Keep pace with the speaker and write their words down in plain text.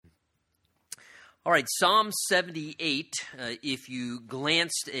All right, Psalm 78, if you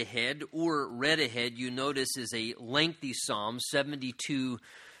glanced ahead or read ahead, you notice is a lengthy psalm, 72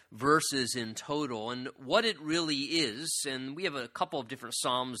 verses in total. And what it really is, and we have a couple of different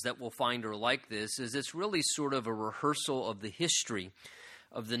psalms that we'll find are like this, is it's really sort of a rehearsal of the history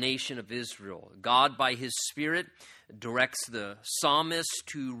of the nation of Israel. God, by his Spirit, directs the psalmist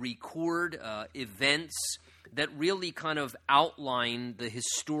to record events that really kind of outline the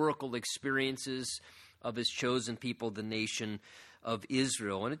historical experiences of his chosen people, the nation of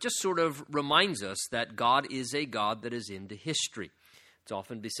Israel. And it just sort of reminds us that God is a God that is into history. It's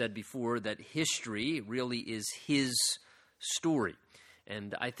often been said before that history really is his story.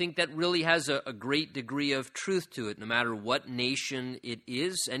 And I think that really has a great degree of truth to it, no matter what nation it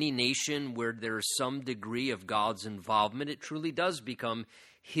is. Any nation where there is some degree of God's involvement, it truly does become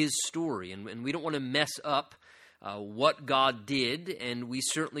his story. And we don't want to mess up what God did, and we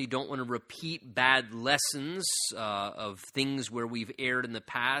certainly don't want to repeat bad lessons of things where we've erred in the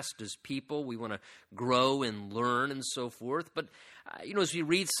past as people. We want to grow and learn and so forth. But, as we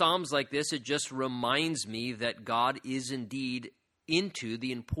read Psalms like this, it just reminds me that God is indeed into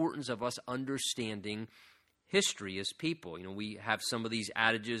the importance of us understanding history as people. We have some of these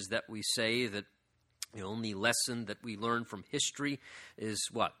adages that we say that the only lesson that we learn from history is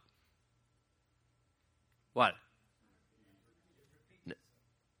what? What?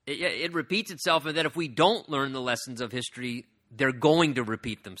 It repeats itself, and that if we don't learn the lessons of history, they're going to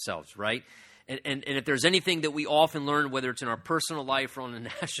repeat themselves, right? And if there's anything that we often learn, whether it's in our personal life or on a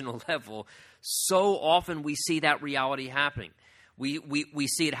national level, so often we see that reality happening. We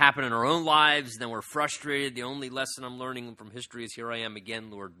see it happen in our own lives, then we're frustrated. The only lesson I'm learning from history is here I am again,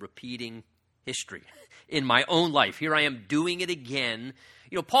 Lord, repeating history in my own life. Here I am doing it again.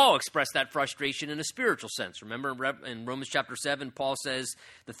 Paul expressed that frustration in a spiritual sense. Remember in Romans chapter 7, Paul says,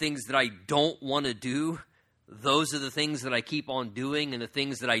 the things that I don't want to do, those are the things that I keep on doing, and the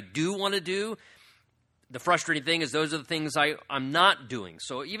things that I do want to do, the frustrating thing is those are the things I'm not doing.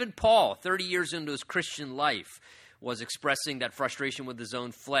 So even Paul, 30 years into his Christian life, was expressing that frustration with his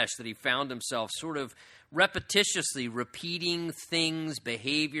own flesh, that he found himself sort of repetitiously repeating things,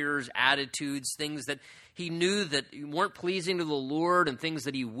 behaviors, attitudes, things that he knew that weren't pleasing to the Lord and things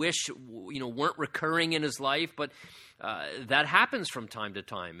that he wished, weren't recurring in his life. But that happens from time to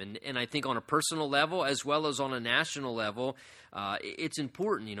time. And I think on a personal level as well as on a national level, it's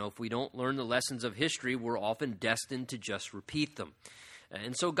important. If we don't learn the lessons of history, we're often destined to just repeat them.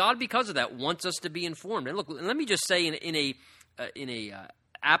 And so God, because of that, wants us to be informed. And look, let me just say in a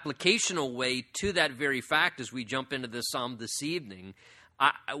applicational way to that very fact as we jump into this psalm this evening,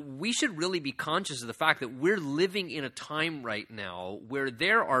 we should really be conscious of the fact that we're living in a time right now where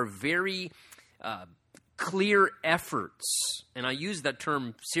there are very clear efforts, and I use that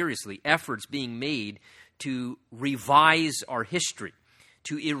term seriously, efforts being made to revise our history,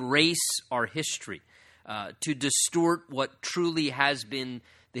 to erase our history. To distort what truly has been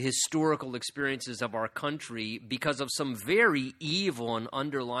the historical experiences of our country because of some very evil and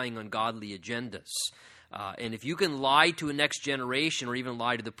underlying ungodly agendas. And if you can lie to a next generation or even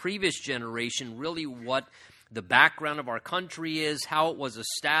lie to the previous generation, really what the background of our country is, how it was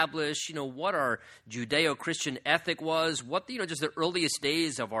established, what our Judeo-Christian ethic was, what, just the earliest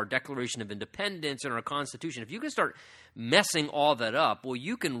days of our Declaration of Independence and our Constitution. If you can start messing all that up, well,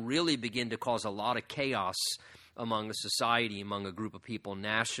 you can really begin to cause a lot of chaos among a society, among a group of people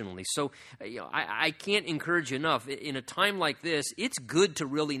nationally. So I can't encourage you enough. In a time like this, it's good to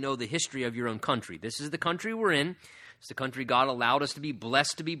really know the history of your own country. This is the country we're in. It's the country God allowed us to be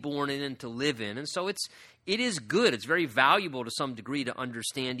blessed to be born in and to live in. And so it is good. It's very valuable to some degree to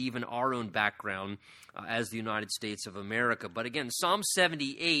understand even our own background as the United States of America. But again, Psalm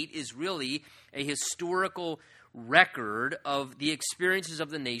 78 is really a historical record of the experiences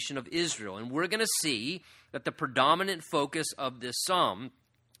of the nation of Israel. And we're going to see that the predominant focus of this psalm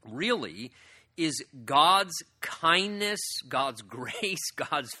really is God's kindness, God's grace,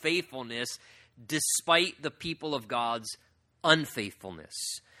 God's faithfulness, despite the people of God's unfaithfulness.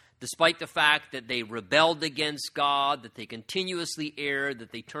 Despite the fact that they rebelled against God, that they continuously erred,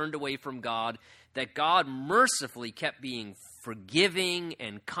 that they turned away from God, that God mercifully kept being forgiving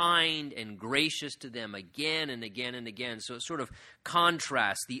and kind and gracious to them again and again and again. So it sort of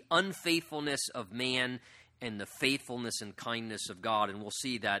contrasts the unfaithfulness of man and the faithfulness and kindness of God. And we'll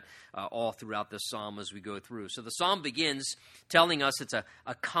see that all throughout the psalm as we go through. So the psalm begins telling us it's a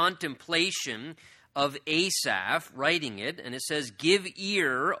contemplation of Asaph writing it. And it says, "Give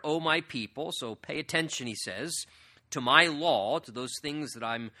ear, O my people." So pay attention, he says, "to my law," to those things that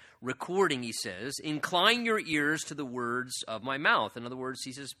I'm recording, he says. "Incline your ears to the words of my mouth." In other words,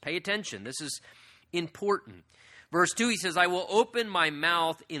 he says, pay attention. This is important. Verse 2, he says, I will open my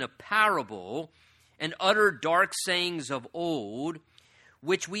mouth in a parable and utter dark sayings of old,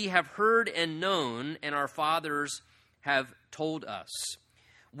 which we have heard and known, and our fathers have told us.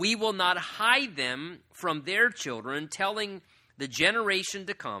 We will not hide them from their children, telling the generation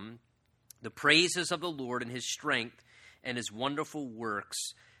to come the praises of the Lord and his strength and his wonderful works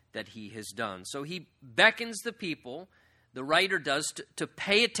that he has done. So he beckons the people, the writer does, to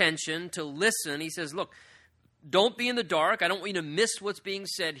pay attention, to listen. He says, look, don't be in the dark. I don't want you to miss what's being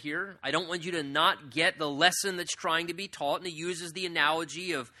said here. I don't want you to not get the lesson that's trying to be taught. And he uses the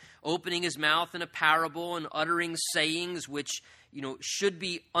analogy of opening his mouth in a parable and uttering sayings which, should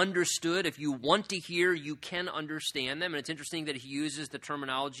be understood. If you want to hear, you can understand them. And it's interesting that he uses the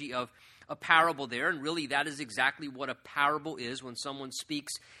terminology of a parable there. And really, that is exactly what a parable is. When someone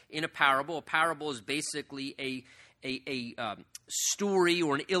speaks in a parable is basically a story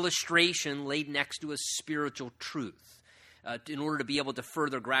or an illustration laid next to a spiritual truth in order to be able to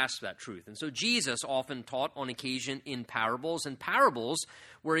further grasp that truth. And so Jesus often taught on occasion in parables, and parables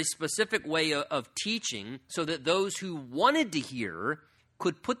were a specific way of teaching so that those who wanted to hear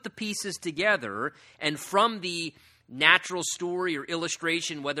could put the pieces together, and from the natural story or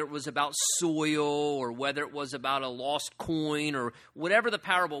illustration, whether it was about soil or whether it was about a lost coin or whatever the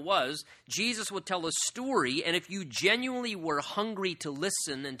parable was, Jesus would tell a story, and if you genuinely were hungry to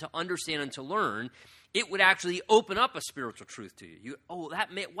listen and to understand and to learn, it would actually open up a spiritual truth to you.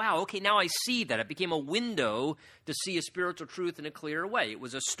 Wow, okay, now I see that. It became a window to see a spiritual truth in a clearer way. It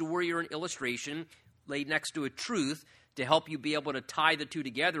was a story or an illustration laid next to a truth to help you be able to tie the two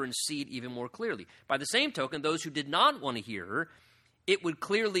together and see it even more clearly. By the same token, those who did not want to hear, it would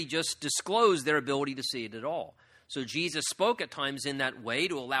clearly just disclose their ability to see it at all. So Jesus spoke at times in that way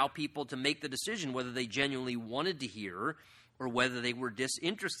to allow people to make the decision whether they genuinely wanted to hear or whether they were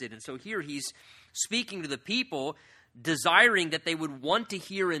disinterested. And so here he's speaking to the people, desiring that they would want to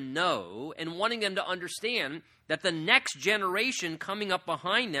hear and know, and wanting them to understand that the next generation coming up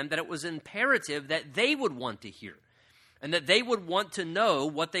behind them, that it was imperative that they would want to hear, and that they would want to know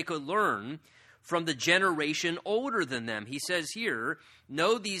what they could learn from the generation older than them. He says here,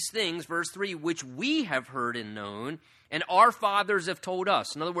 know these things, verse 3, which we have heard and known, and our fathers have told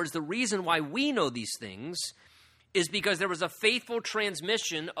us. In other words, the reason why we know these things is because there was a faithful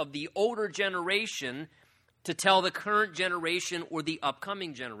transmission of the older generation to tell the current generation or the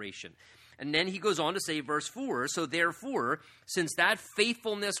upcoming generation. And then he goes on to say, verse 4, so therefore, since that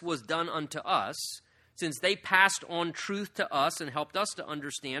faithfulness was done unto us, since they passed on truth to us and helped us to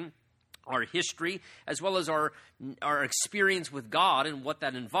understand our history as well as our experience with God and what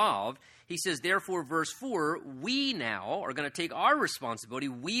that involved, he says, therefore, verse 4, we now are going to take our responsibility.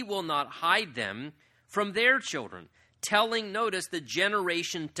 We will not hide them from their children, telling, notice, the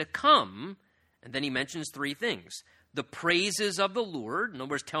generation to come. And then he mentions three things. The praises of the Lord, in other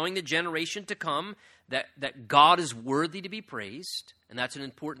words, telling the generation to come that God is worthy to be praised. And that's an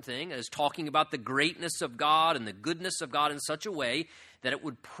important thing, as talking about the greatness of God and the goodness of God in such a way that it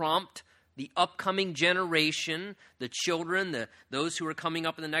would prompt the upcoming generation, the children, those who are coming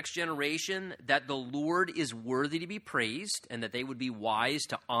up in the next generation, that the Lord is worthy to be praised and that they would be wise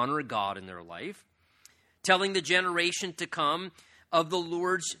to honor God in their life. Telling the generation to come of the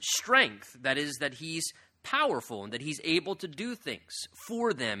Lord's strength, that is, that he's powerful and that he's able to do things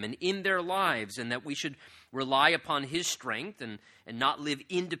for them and in their lives, and that we should rely upon his strength and not live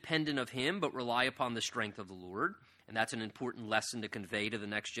independent of him, but rely upon the strength of the Lord. And that's an important lesson to convey to the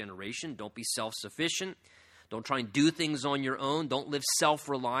next generation. Don't be self-sufficient. Don't try and do things on your own. Don't live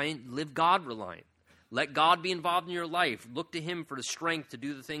self-reliant. Live God-reliant. Let God be involved in your life. Look to him for the strength to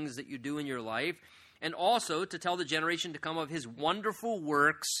do the things that you do in your life, and also to tell the generation to come of his wonderful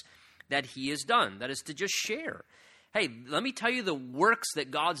works that he has done. That is, to just share. Hey, let me tell you the works that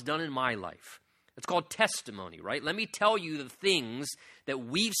God's done in my life. It's called testimony, right? Let me tell you the things that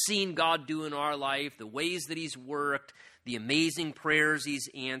we've seen God do in our life, the ways that he's worked, the amazing prayers he's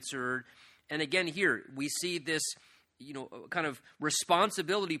answered. And again, here we see this, kind of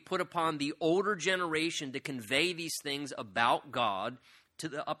responsibility put upon the older generation to convey these things about God to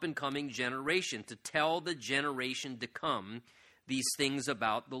the up-and-coming generation, to tell the generation to come these things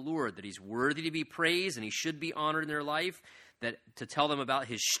about the Lord, that he's worthy to be praised and he should be honored in their life, that to tell them about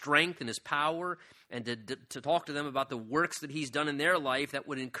his strength and his power, and to talk to them about the works that he's done in their life that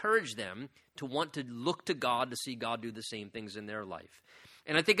would encourage them to want to look to God to see God do the same things in their life.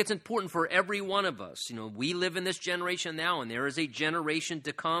 And I think it's important for every one of us. We live in this generation now, and there is a generation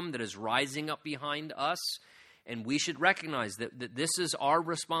to come that is rising up behind us, and we should recognize that this is our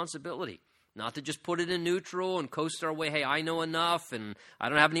responsibility. Not to just put it in neutral and coast our way, hey, I know enough and I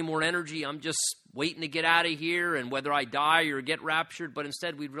don't have any more energy. I'm just waiting to get out of here and whether I die or get raptured. But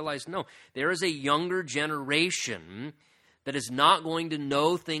instead we'd realize, no, there is a younger generation that is not going to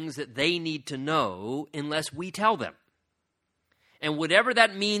know things that they need to know unless we tell them. And whatever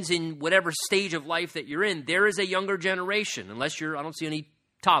that means in whatever stage of life that you're in, there is a younger generation. Unless you're, I don't see any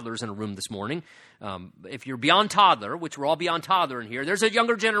toddlers in a room this morning. If you're beyond toddler, which we're all beyond toddler in here, there's a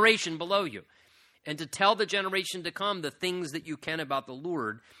younger generation below you. And to tell the generation to come the things that you can about the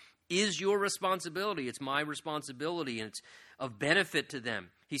Lord is your responsibility. It's my responsibility, and it's of benefit to them.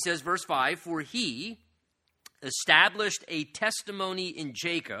 He says, verse 5, for he established a testimony in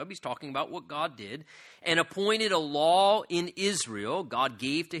Jacob, he's talking about what God did, and appointed a law in Israel. God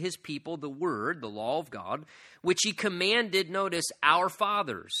gave to his people the word, the law of God, which he commanded, notice, our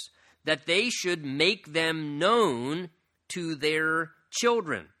fathers, that they should make them known to their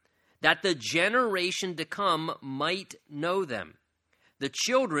children, that the generation to come might know them. The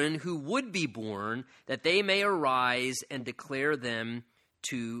children who would be born, that they may arise and declare them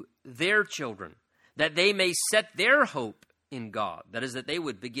to their children, that they may set their hope in God. That is, that they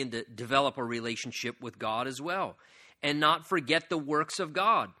would begin to develop a relationship with God as well, and not forget the works of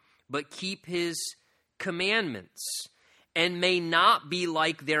God, but keep his commandments, and may not be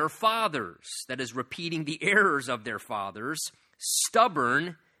like their fathers, that is, repeating the errors of their fathers,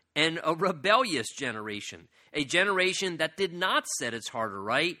 stubborn and a rebellious generation, a generation that did not set its heart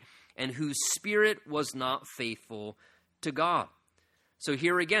aright, and whose spirit was not faithful to God. So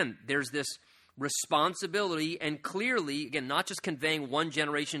here again, there's this responsibility, and clearly, again, not just conveying one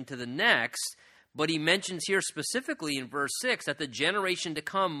generation to the next, but he mentions here specifically in verse 6 that the generation to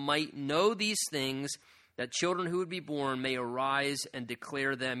come might know these things, that children who would be born may arise and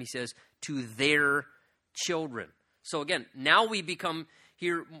declare them, he says, to their children. So again, now we become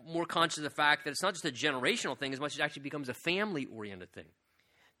here more conscious of the fact that it's not just a generational thing as much as it actually becomes a family-oriented thing.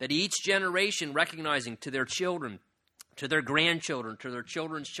 That each generation recognizing to their children, to their grandchildren, to their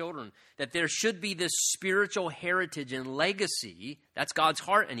children's children, that there should be this spiritual heritage and legacy, that's God's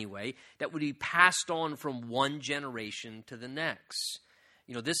heart anyway, that would be passed on from one generation to the next.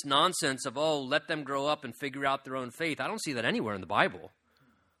 You know, this nonsense of, oh, let them grow up and figure out their own faith, I don't see that anywhere in the Bible.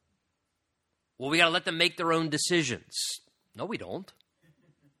 Well, we got to let them make their own decisions. No, we don't.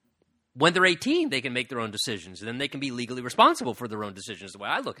 When they're 18, they can make their own decisions, and then they can be legally responsible for their own decisions, the way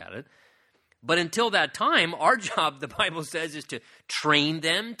I look at it. But until that time, our job, the Bible says, is to train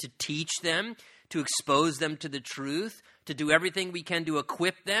them, to teach them, to expose them to the truth, to do everything we can to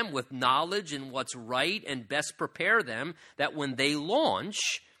equip them with knowledge and what's right and best prepare them that when they launch,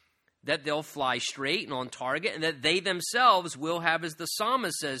 that they'll fly straight and on target, and that they themselves will have, as the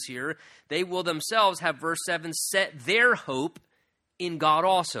psalmist says here, they will themselves have, verse 7, set their hope in God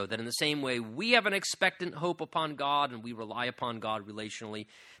also, that in the same way we have an expectant hope upon God and we rely upon God relationally,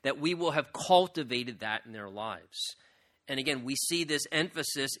 that we will have cultivated that in their lives. And again, we see this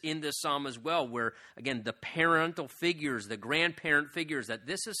emphasis in this psalm as well, where, again, the parental figures, the grandparent figures, that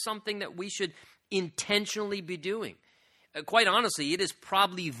this is something that we should intentionally be doing. Quite honestly, it is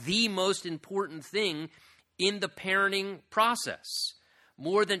probably the most important thing in the parenting process.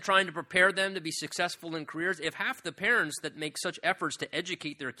 More than trying to prepare them to be successful in careers, if half the parents that make such efforts to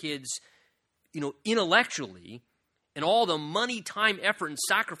educate their kids, intellectually, and all the money, time, effort, and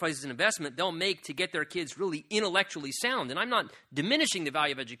sacrifices and investment they'll make to get their kids really intellectually sound, and I'm not diminishing the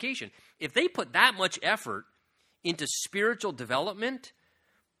value of education, if they put that much effort into spiritual development,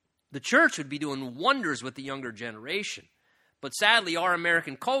 the church would be doing wonders with the younger generation. But sadly, our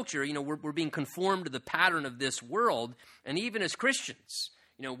American culture, we're being conformed to the pattern of this world. And even as Christians,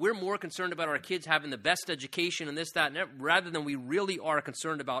 we're more concerned about our kids having the best education and this, that, and that, rather than we really are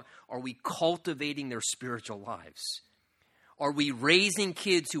concerned about, are we cultivating their spiritual lives? Are we raising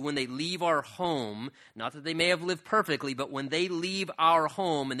kids who, when they leave our home, not that they may have lived perfectly, but when they leave our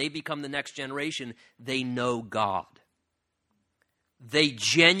home and they become the next generation, they know God? They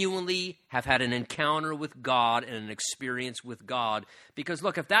genuinely have had an encounter with God and an experience with God. Because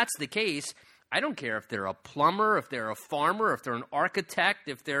look, if that's the case, I don't care if they're a plumber, if they're a farmer, if they're an architect,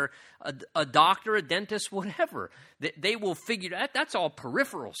 if they're a doctor, a dentist, whatever. They will figure that. That's all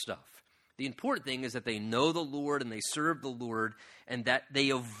peripheral stuff. The important thing is that they know the Lord and they serve the Lord, and that they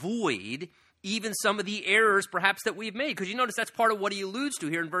avoid even some of the errors perhaps that we've made. Because you notice that's part of what he alludes to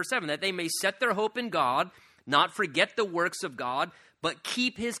here in verse 7, that they may set their hope in God, not forget the works of God, but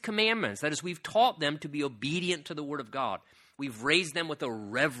keep his commandments. That is, we've taught them to be obedient to the word of God. We've raised them with a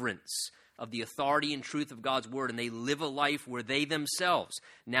reverence of the authority and truth of God's word, and they live a life where they themselves,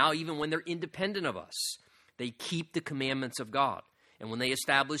 now even when they're independent of us, they keep the commandments of God. And when they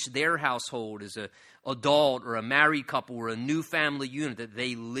establish their household as an adult or a married couple or a new family unit, that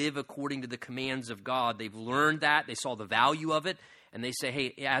they live according to the commands of God. They've learned that. They saw the value of it. And they say,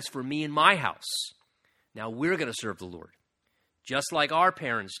 hey, as for me and my house, now we're going to serve the Lord, just like our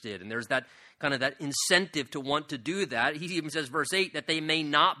parents did. And there's that kind of that incentive to want to do that. He even says, verse 8, that they may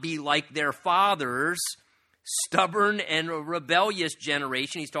not be like their fathers, stubborn and rebellious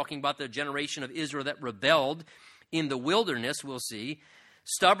generation. He's talking about the generation of Israel that rebelled in the wilderness, we'll see.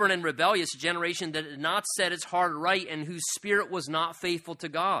 Stubborn and rebellious generation that did not set its heart right and whose spirit was not faithful to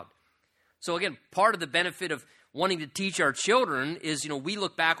God. So again, part of the benefit of wanting to teach our children is, we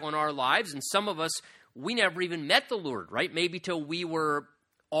look back on our lives, and some of us, we never even met the Lord, right? Maybe till we were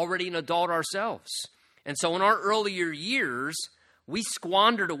already an adult ourselves. And so in our earlier years, we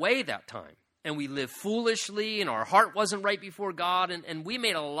squandered away that time. And we lived foolishly, and our heart wasn't right before God, and we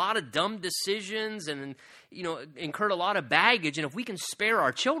made a lot of dumb decisions and, incurred a lot of baggage. And if we can spare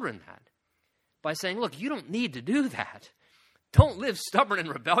our children that by saying, look, you don't need to do that. Don't live stubborn and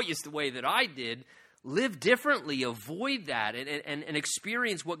rebellious the way that I did. Live differently, avoid that, and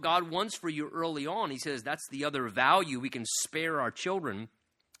experience what God wants for you early on. He says that's the other value we can spare our children.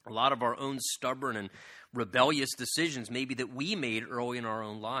 A lot of our own stubborn and rebellious decisions maybe that we made early in our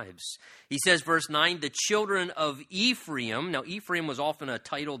own lives. He says, verse 9, the children of Ephraim. Now, Ephraim was often a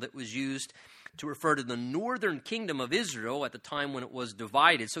title that was used to refer to the northern kingdom of Israel at the time when it was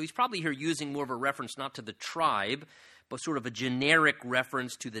divided. So he's probably here using more of a reference not to the tribe, but sort of a generic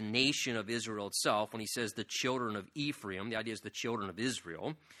reference to the nation of Israel itself. When he says the children of Ephraim, the idea is the children of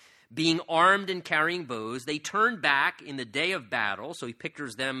Israel. Being armed and carrying bows, they turned back in the day of battle. So he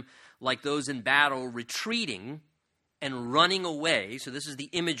pictures them like those in battle retreating and running away. So this is the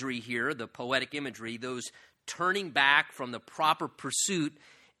imagery here, the poetic imagery, those turning back from the proper pursuit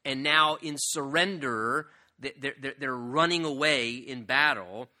and now in surrender, they're running away in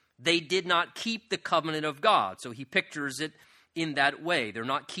battle. They did not keep the covenant of God. So he pictures it in that way. They're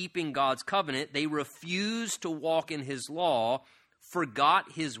not keeping God's covenant. They refuse to walk in his law,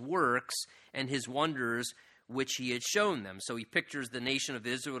 forgot his works and his wonders which he had shown them. So he pictures the nation of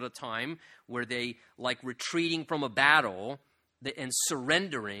Israel at a time where they, like retreating from a battle and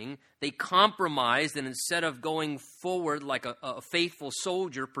surrendering, they compromised, and instead of going forward like a faithful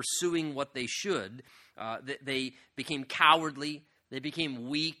soldier pursuing what they should, they became cowardly, they became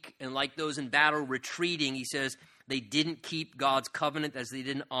weak, and like those in battle retreating, he says, they didn't keep God's covenant as they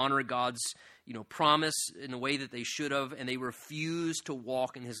didn't honor God's promise in the way that they should have, and they refused to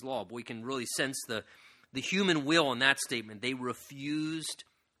walk in his law. But we can really sense the human will in that statement. They refused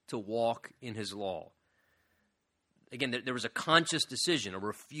to walk in his law. Again, there was a conscious decision, a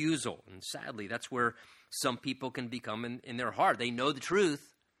refusal, and sadly, that's where some people can become in their heart. They know the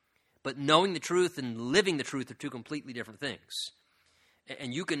truth, but knowing the truth and living the truth are two completely different things.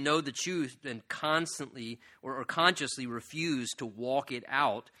 And you can know the truth and constantly or consciously refuse to walk it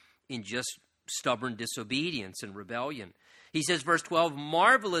out in just stubborn disobedience and rebellion. He says, verse 12,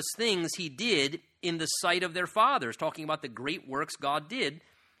 marvelous things he did in the sight of their fathers, talking about the great works God did,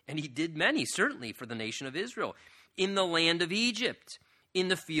 and he did many, certainly, for the nation of Israel. In the land of Egypt, in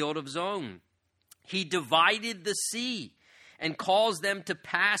the field of Zon. He divided the sea and caused them to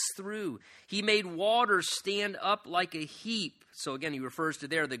pass through. He made water stand up like a heap. So again, he refers to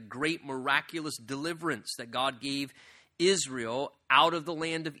there the great miraculous deliverance that God gave Israel out of the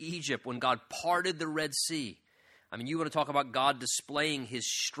land of Egypt when God parted the Red Sea. I mean, you want to talk about God displaying his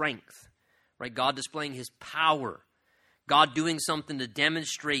strength, right? God displaying his power. God doing something to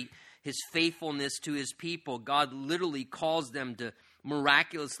demonstrate his faithfulness to his people. God literally caused them to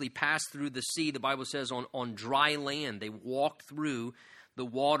miraculously pass through the sea. The Bible says on dry land. They walked through the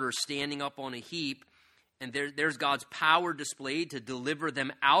water standing up on a heap. And there's God's power displayed to deliver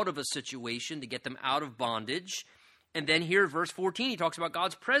them out of a situation, to get them out of bondage. And then here, verse 14, he talks about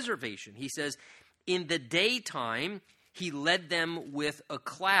God's preservation. He says, in the daytime, he led them with a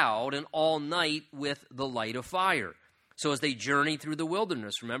cloud, and all night with the light of fire. So as they journeyed through the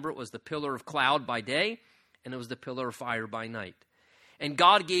wilderness, remember, it was the pillar of cloud by day, and it was the pillar of fire by night. And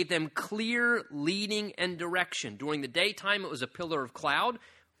God gave them clear leading and direction. During the daytime, it was a pillar of cloud,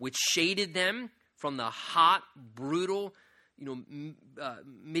 which shaded them from the hot, brutal,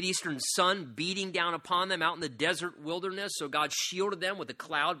 Mideastern sun beating down upon them out in the desert wilderness. So God shielded them with a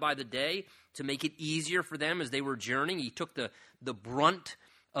cloud by the day to make it easier for them as they were journeying. He took the brunt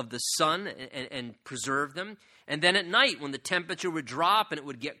of the sun and preserved them. And then at night, when the temperature would drop and it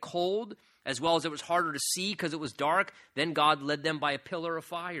would get cold, as well as it was harder to see because it was dark, then God led them by a pillar of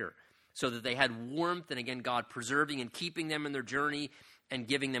fire so that they had warmth. And again, God preserving and keeping them in their journey. and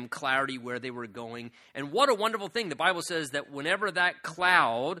giving them clarity where they were going. And what a wonderful thing. The Bible says that whenever that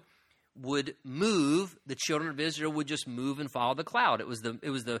cloud would move, the children of Israel would just move and follow the cloud. It was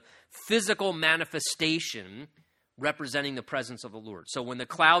the physical manifestation representing the presence of the Lord. So when the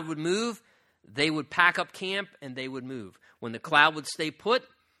cloud would move, they would pack up camp and they would move. When the cloud would stay put,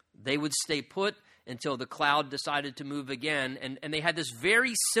 they would stay put until the cloud decided to move again. And they had this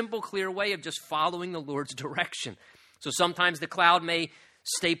very simple, clear way of just following the Lord's direction. So sometimes the cloud may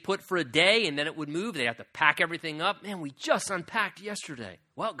stay put for a day and then it would move. They'd have to pack everything up. Man, we just unpacked yesterday.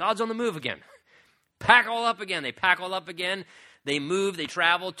 Well, God's on the move again. Pack all up again. They pack all up again. They move. They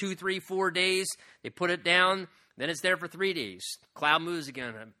travel 2, 3, 4 days. They put it down. Then it's there for 3 days. Cloud moves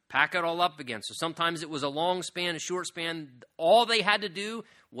again. Pack it all up again. So sometimes it was a long span, a short span. All they had to do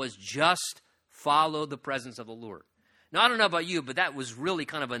was just follow the presence of the Lord. Now, I don't know about you, but that was really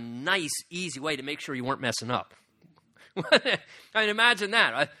kind of a nice, easy way to make sure you weren't messing up. I mean, imagine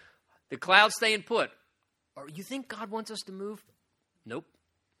that. The cloud staying put. Or you think God wants us to move? Nope.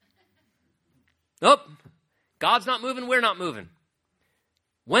 Nope. God's not moving. We're not moving.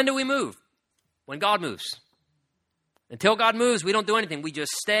 When do we move? When God moves. Until God moves, we don't do anything. We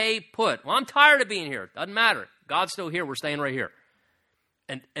just stay put. Well, I'm tired of being here. Doesn't matter. God's still here. We're staying right here.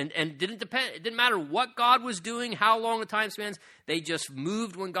 And it didn't matter what God was doing, how long the time spans. They just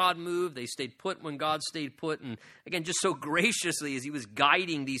moved when God moved. They stayed put when God stayed put. And again, just so graciously as he was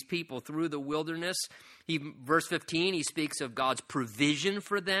guiding these people through the wilderness. Verse 15, he speaks of God's provision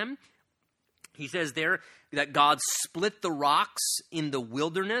for them. He says there that God split the rocks in the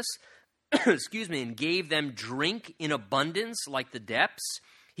wilderness, and gave them drink in abundance like the depths.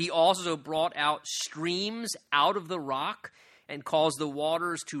 He also brought out streams out of the rock and caused the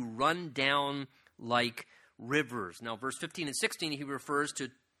waters to run down like rivers. Now, verse 15 and 16, he refers to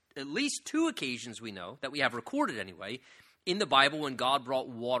at least 2 occasions we know, that we have recorded anyway, in the Bible when God brought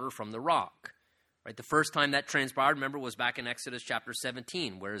water from the rock. Right? The first time that transpired, remember, was back in Exodus chapter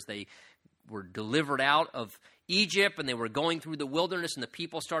 17, whereas they were delivered out of Egypt and they were going through the wilderness and the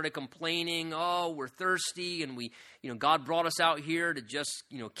people started complaining, oh, we're thirsty and God brought us out here to just,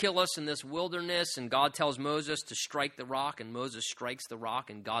 kill us in this wilderness. And God tells Moses to strike the rock, and Moses strikes the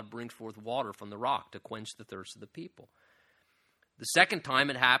rock and God brings forth water from the rock to quench the thirst of the people. The second time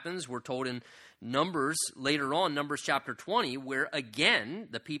it happens, we're told in Numbers, later on, Numbers chapter 20, where again,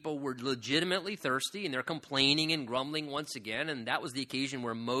 the people were legitimately thirsty and they're complaining and grumbling once again. And that was the occasion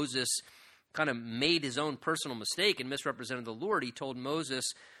where Moses kind of made his own personal mistake and misrepresented the Lord. He told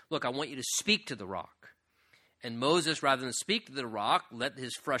Moses, look, I want you to speak to the rock. And Moses, rather than speak to the rock, let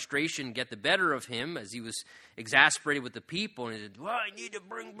his frustration get the better of him as he was exasperated with the people. And he said, well, I need to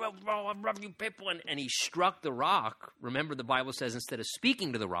bring you people. And he struck the rock. Remember, the Bible says instead of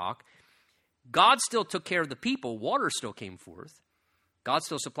speaking to the rock, God still took care of the people. Water still came forth. God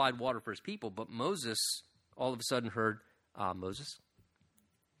still supplied water for his people. But Moses all of a sudden heard, Moses,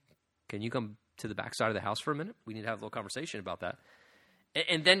 can you come to the backside of the house for a minute? We need to have a little conversation about that.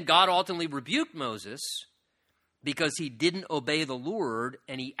 And then God ultimately rebuked Moses because he didn't obey the Lord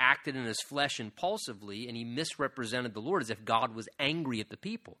and he acted in his flesh impulsively and he misrepresented the Lord as if God was angry at the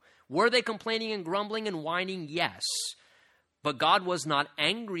people. Were they complaining and grumbling and whining? Yes. But God was not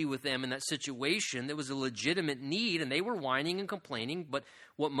angry with them in that situation. There was a legitimate need and they were whining and complaining. But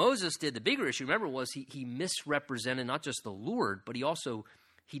what Moses did, the bigger issue, remember, was he misrepresented not just the Lord, but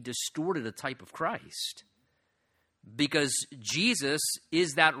he distorted a type of Christ. Because Jesus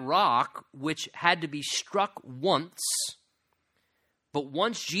is that rock which had to be struck once. But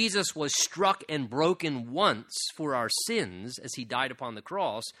once Jesus was struck and broken once for our sins, as he died upon the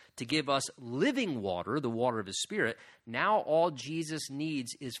cross to give us living water, the water of his Spirit, now all Jesus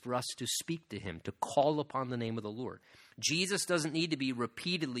needs is for us to speak to him, to call upon the name of the Lord. Jesus doesn't need to be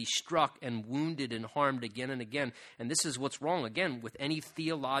repeatedly struck and wounded and harmed again and again. And this is what's wrong, again, with any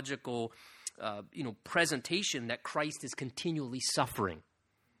theological presentation that Christ is continually suffering.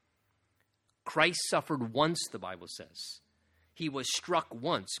 Christ suffered once, the Bible says. He was struck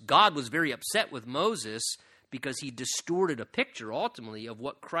once. God was very upset with Moses because he distorted a picture ultimately of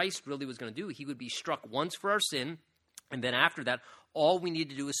what Christ really was going to do. He would be struck once for our sin, and then after that, all we need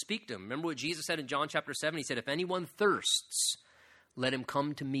to do is speak to him. Remember what Jesus said in John chapter 7? He said, if anyone thirsts, let him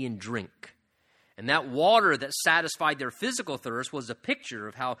come to me and drink. And that water that satisfied their physical thirst was a picture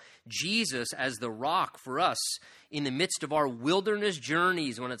of how Jesus, as the rock for us, in the midst of our wilderness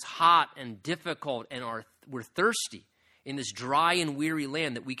journeys, when it's hot and difficult and we're thirsty in this dry and weary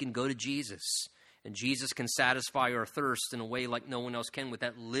land, that we can go to Jesus And Jesus can satisfy our thirst in a way like no one else can with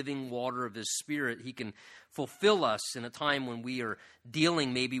that living water of his Spirit. He can fulfill us in a time when we are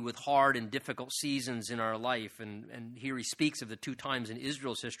dealing maybe with hard and difficult seasons in our life. And here he speaks of the 2 times in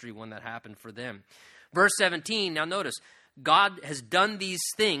Israel's history when that happened for them. Verse 17, now notice, God has done these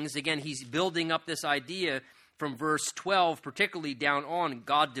things. Again, he's building up this idea from verse 12, particularly down on.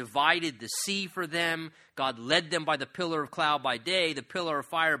 God divided the sea for them. God led them by the pillar of cloud by day, the pillar of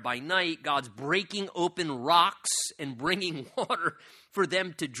fire by night. God's breaking open rocks and bringing water for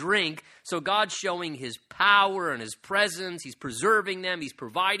them to drink. So God's showing his power and his presence. He's preserving them. He's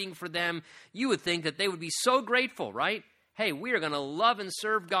providing for them. You would think that they would be so grateful, right? Hey, we are going to love and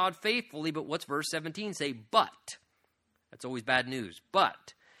serve God faithfully. But what's verse 17 say? But. That's always bad news.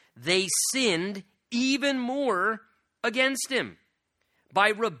 But they sinned even more against him by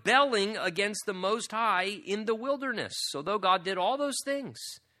rebelling against the Most High in the wilderness. So though God did all those things,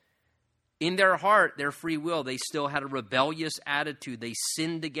 in their heart, their free will, they still had a rebellious attitude. They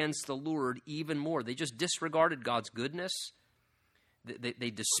sinned against the Lord even more. They just disregarded God's goodness.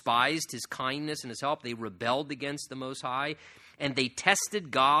 They despised his kindness and his help. They rebelled against the Most High. And they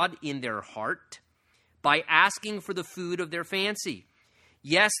tested God in their heart by asking for the food of their fancy.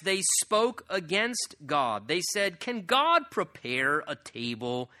 Yes, they spoke against God. They said, can God prepare a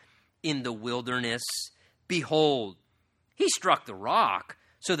table in the wilderness? Behold, he struck the rock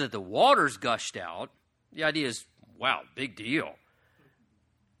so that the waters gushed out. The idea is, wow, big deal.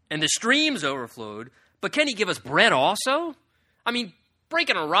 And the streams overflowed. But can he give us bread also? I mean,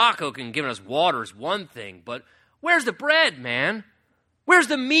 breaking a rock open and giving us water is one thing, but where's the bread, man? Where's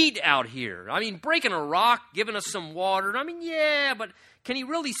the meat out here? I mean, breaking a rock, giving us some water. I mean, yeah, but can he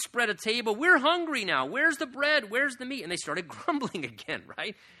really spread a table? We're hungry now. Where's the bread? Where's the meat? And they started grumbling again,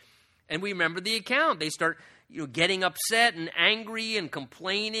 right? And we remember the account. They start, getting upset and angry and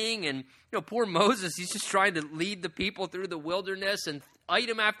complaining. And, poor Moses, he's just trying to lead the people through the wilderness, and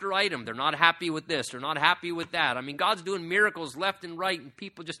item after item, they're not happy with this. They're not happy with that. I mean, God's doing miracles left and right, and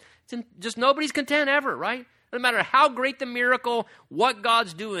people just nobody's content ever, right? No matter how great the miracle, what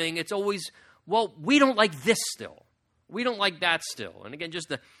God's doing, it's always, well, we don't like this still. We don't like that still. And again, just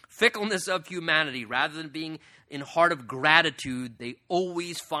the fickleness of humanity, rather than being in heart of gratitude, they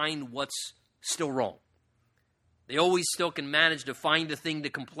always find what's still wrong. They always still can manage to find a thing to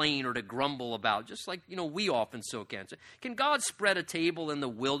complain or to grumble about, just like, we often so can. So, can God spread a table in the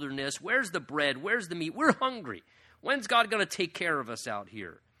wilderness? Where's the bread? Where's the meat? We're hungry. When's God going to take care of us out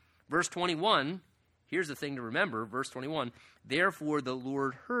here? Verse 21, here's the thing to remember. Verse 21, therefore the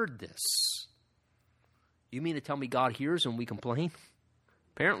Lord heard this. You mean to tell me God hears when we complain?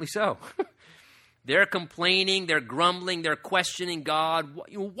 Apparently so. They're complaining, they're grumbling, they're questioning God.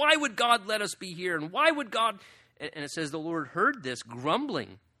 Why would God let us be here? And why would God... And it says the Lord heard this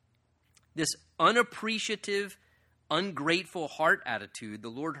grumbling, this unappreciative, ungrateful heart attitude. The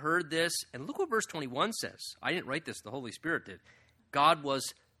Lord heard this. And look what verse 21 says. I didn't write this, the Holy Spirit did. God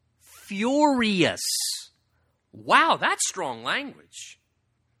was furious. Wow, that's strong language.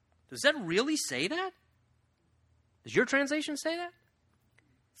 Does that really say that? Does your translation say that?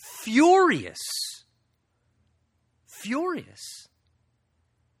 Furious. Furious.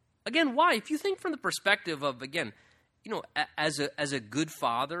 Again, why? If you think from the perspective of, again, as a good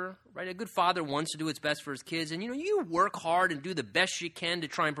father, right? A good father wants to do its best for his kids. And, you work hard and do the best you can to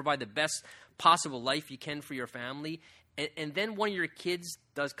try and provide the best possible life you can for your family. And then one of your kids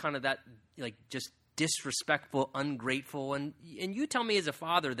does kind of that, just disrespectful, ungrateful. And you tell me as a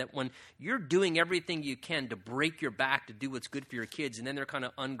father that when you're doing everything you can to break your back to do what's good for your kids, and then they're kind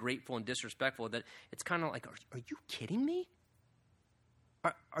of ungrateful and disrespectful, that it's kind of like, are you kidding me?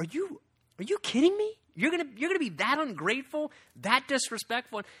 Are you kidding me? You're gonna be that ungrateful, that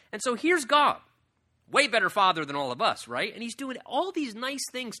disrespectful? And so here's God, way better father than all of us, right? And he's doing all these nice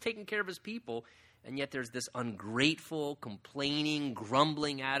things, taking care of his people, and yet there's this ungrateful, complaining,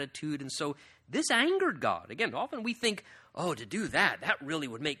 grumbling attitude. And so this angered God. Again, often we think, to do that really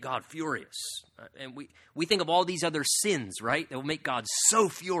would make God furious. And we think of all these other sins, right, that will make God so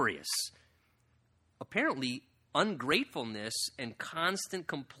furious. Apparently, ungratefulness and constant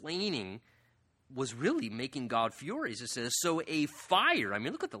complaining was really making God furious. It says, so a fire,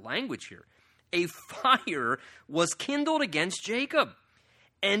 look at the language here. A fire was kindled against Jacob,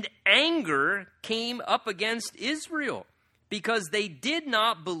 and anger came up against Israel, because they did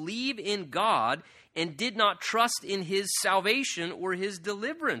not believe in God and did not trust in his salvation or his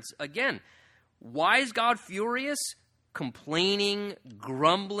deliverance. Again, why is God furious? Complaining,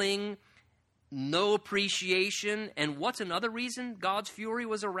 grumbling, no appreciation. And what's another reason God's fury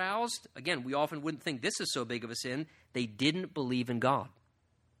was aroused? Again, we often wouldn't think this is so big of a sin. They didn't believe in God.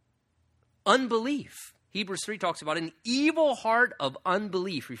 unbelief. Hebrews 3 talks about an evil heart of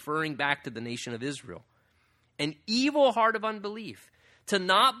unbelief, referring back to the nation of Israel. An evil heart of unbelief. To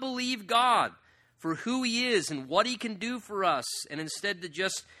not believe God for who he is and what he can do for us, and instead to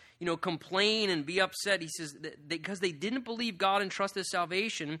just, complain and be upset. He says, because they didn't believe God and trust his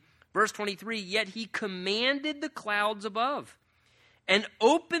salvation. Verse 23, yet he commanded the clouds above and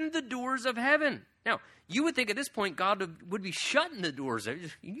opened the doors of heaven. Now, you would think at this point God would be shutting the doors. Are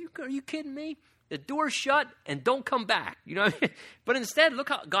you kidding me? The door's shut and don't come back. But instead, look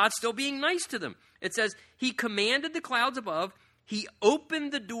how God's still being nice to them. It says, he commanded the clouds above. He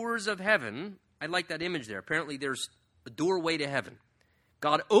opened the doors of heaven. I like that image there. Apparently there's a doorway to heaven.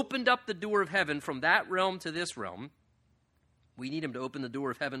 God opened up the door of heaven from that realm to this realm. We need him to open the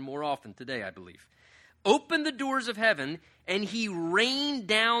door of heaven more often today, I believe. Opened the doors of heaven, and he rained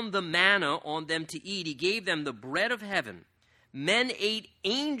down the manna on them to eat. He gave them the bread of heaven. Men ate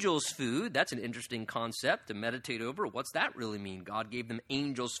angels' food. That's an interesting concept to meditate over. What's that really mean? God gave them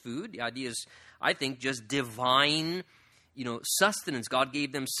angels' food. The idea is, I think, just divine, sustenance. God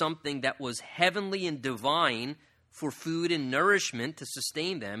gave them something that was heavenly and divine for food and nourishment to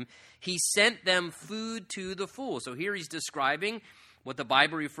sustain them. He sent them food to the full. So here he's describing what the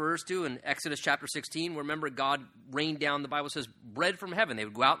Bible refers to in Exodus chapter 16. Remember, God rained down, the Bible says, bread from heaven. They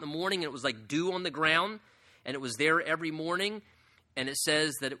would go out in the morning, and it was like dew on the ground, and it was there every morning. And it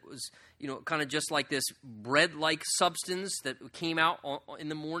says that it was, kind of just like this bread-like substance that came out in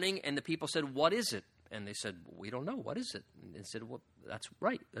the morning. And the people said, what is it? And they said, we don't know. What is it? And they said, well, that's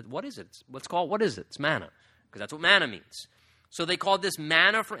right. What is it? What is it? It's manna. Because that's what manna means. So they called this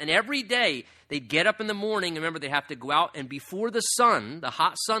manna, and every day they'd get up in the morning. Remember, they'd have to go out, and before the sun, the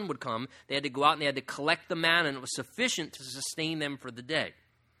hot sun would come, they had to go out and they had to collect the manna, and it was sufficient to sustain them for the day.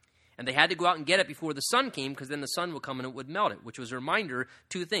 And they had to go out and get it before the sun came, because then the sun would come and it would melt it, which was a reminder,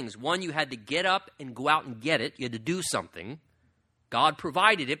 two things. One, you had to get up and go out and get it. You had to do something. God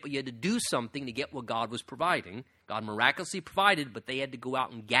provided it, but you had to do something to get what God was providing. God miraculously provided, but they had to go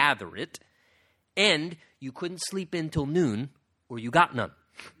out and gather it. And you couldn't sleep in till noon, or you got none.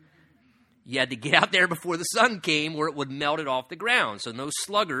 You had to get out there before the sun came, or it would melt it off the ground. So no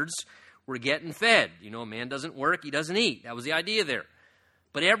sluggards were getting fed. A man doesn't work, he doesn't eat. That was the idea there.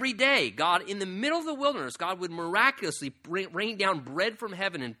 But every day, God, in the middle of the wilderness, God would miraculously rain down bread from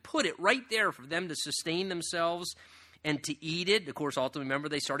heaven and put it right there for them to sustain themselves and to eat it. Of course, ultimately, remember,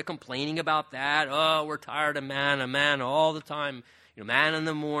 they started complaining about that. Oh, we're tired of manna all the time. Manna in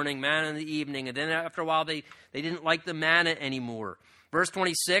the morning, manna in the evening. And then after a while, they didn't like the manna anymore. Verse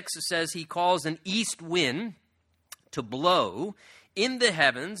 26, it says, he caused an east wind to blow in the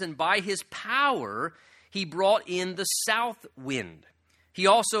heavens, and by his power, he brought in the south wind. He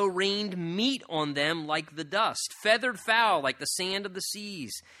also rained meat on them like the dust, feathered fowl like the sand of the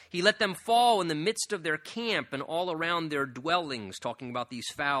seas. He let them fall in the midst of their camp and all around their dwellings, talking about these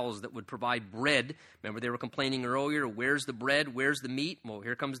fowls that would provide bread. Remember, they were complaining earlier, where's the bread, where's the meat? Well,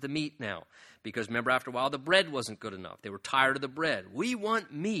 here comes the meat now. Because remember, after a while, the bread wasn't good enough. They were tired of the bread. We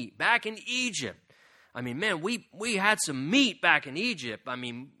want meat. Back in Egypt, man, we had some meat back in Egypt.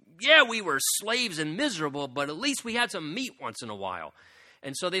 Yeah, we were slaves and miserable, but at least we had some meat once in a while.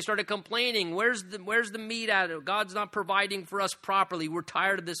 And so they started complaining, where's the meat at? God's not providing for us properly. We're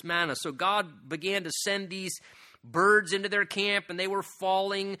tired of this manna. So God began to send these birds into their camp, and they were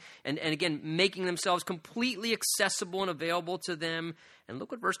falling and again, making themselves completely accessible and available to them. And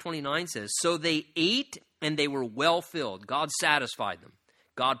look what verse 29 says. So they ate, and they were well filled. God satisfied them.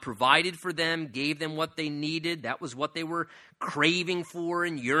 God provided for them, gave them what they needed. That was what they were craving for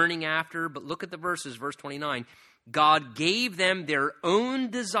and yearning after. But look at the verses, verse 29. God gave them their own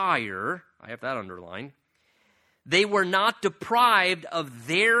desire. I have that underlined. They were not deprived of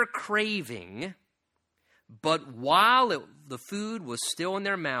their craving, but while the food was still in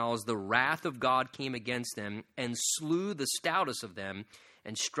their mouths, the wrath of God came against them and slew the stoutest of them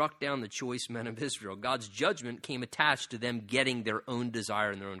and struck down the choice men of Israel. God's judgment came attached to them getting their own desire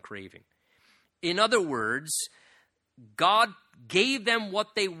and their own craving. In other words, God gave them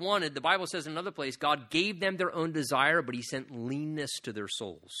what they wanted. The Bible says in another place, God gave them their own desire, but he sent leanness to their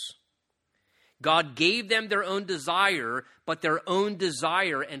souls. God gave them their own desire, but their own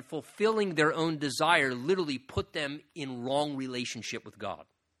desire and fulfilling their own desire literally put them in wrong relationship with God.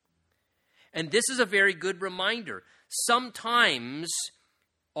 And this is a very good reminder. Sometimes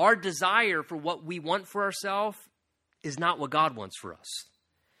our desire for what we want for ourselves is not what God wants for us.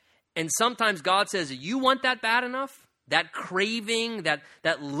 And sometimes God says, you want that bad enough? That craving, that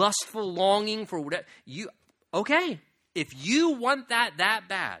lustful longing for whatever, okay. If you want that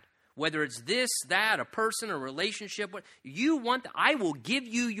bad, whether it's this, that, a person, a relationship, you want, I will give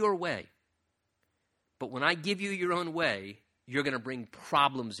you your way. But when I give you your own way, you're going to bring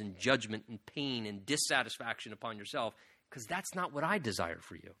problems and judgment and pain and dissatisfaction upon yourself, because that's not what I desire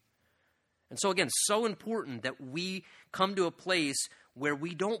for you. And so again, so important that we come to a place where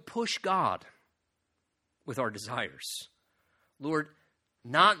we don't push God with our desires. Lord,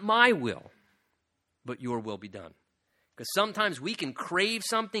 not my will, but your will be done. Because sometimes we can crave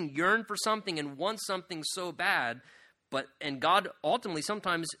something, yearn for something, and want something so bad, and God ultimately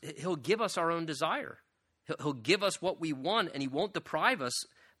sometimes he'll give us our own desire. He'll give us what we want, and he won't deprive us,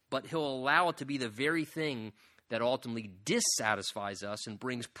 but he'll allow it to be the very thing that ultimately dissatisfies us and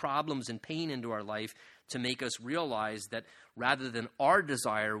brings problems and pain into our life to make us realize that rather than our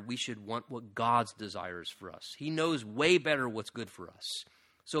desire, we should want what God's desire is for us. He knows way better what's good for us.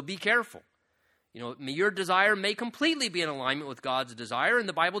 So be careful. Your desire may completely be in alignment with God's desire, and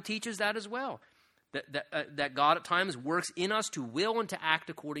the Bible teaches that as well. That God at times works in us to will and to act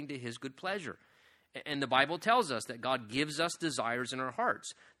according to his good pleasure. And the Bible tells us that God gives us desires in our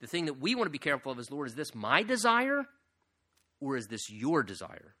hearts. The thing that we want to be careful of is, Lord, is this my desire or is this your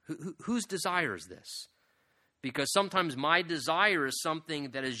desire? Whose desire is this? Because sometimes my desire is something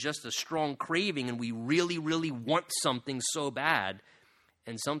that is just a strong craving and we really, really want something so bad.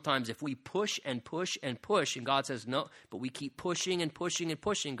 And sometimes if we push and push and push and God says no, but we keep pushing and pushing and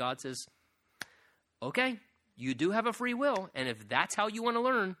pushing, God says, okay, you do have a free will. And if that's how you want to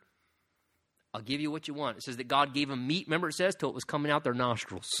learn, I'll give you what you want. It says that God gave them meat, remember it says, till it was coming out their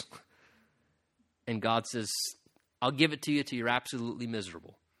nostrils. And God says, I'll give it to you till you're absolutely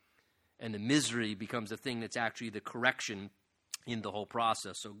miserable. And the misery becomes the thing that's actually the correction in the whole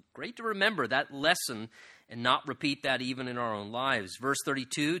process. So great to remember that lesson and not repeat that even in our own lives. Verse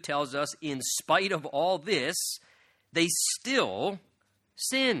 32 tells us, in spite of all this, they still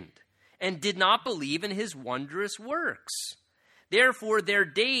sinned and did not believe in his wondrous works. Therefore, their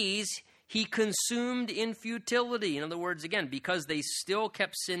days he consumed in futility. In other words, again, because they still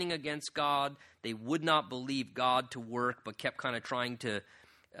kept sinning against God, they would not believe God to work, but kept kind of trying to,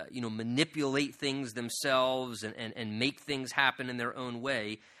 manipulate things themselves and make things happen in their own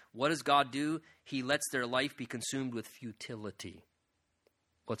way. What does God do? He lets their life be consumed with futility.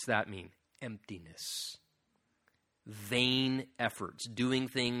 What's that mean? Emptiness. Vain efforts, doing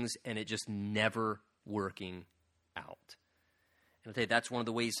things and it just never working out. And I'll tell you, that's one of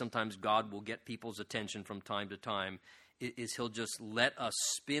the ways sometimes God will get people's attention from time to time, is he'll just let us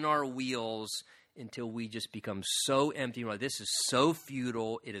spin our wheels until we just become so empty. We're like, this is so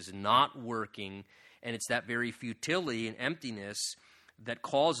futile, it is not working. And it's that very futility and emptiness that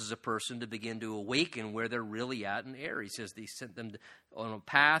causes a person to begin to awaken where they're really at in error. He says they sent them on a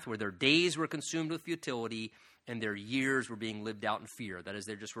path where their days were consumed with futility and their years were being lived out in fear. That is,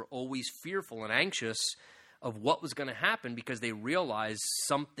 they just were always fearful and anxious of what was going to happen because they realized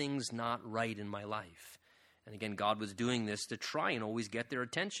something's not right in my life. And again, God was doing this to try and always get their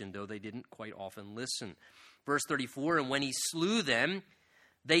attention, though they didn't quite often listen. Verse 34, and when he slew them,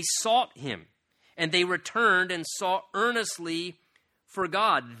 they sought him, and they returned and sought earnestly for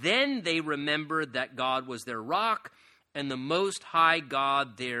God. Then they remembered that God was their rock and the Most High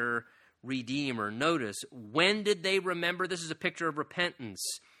God their Redeemer. Notice, when did they remember? This is a picture of repentance.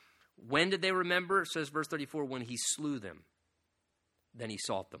 When did they remember? It says, verse 34, when he slew them, then he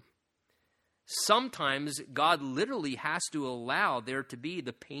sought them. Sometimes God literally has to allow there to be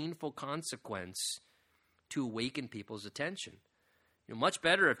the painful consequence to awaken people's attention. Much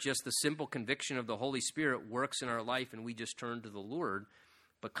better if just the simple conviction of the Holy Spirit works in our life and we just turn to the Lord,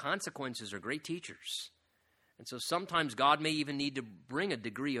 but consequences are great teachers. And so sometimes God may even need to bring a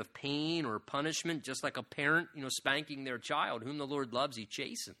degree of pain or punishment, just like a parent, spanking their child. Whom the Lord loves, he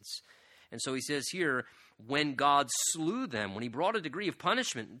chastens. And so he says here, when God slew them, when he brought a degree of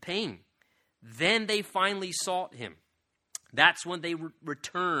punishment and pain, then they finally sought him. That's when they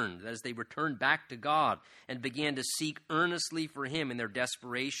returned, as they returned back to God and began to seek earnestly for him in their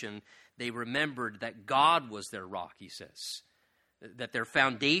desperation. They remembered that God was their rock, he says, that their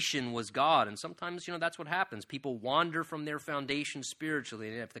foundation was God. And sometimes, that's what happens. People wander from their foundation spiritually,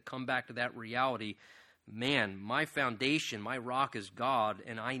 and they have to come back to that reality. Man, my foundation, my rock is God,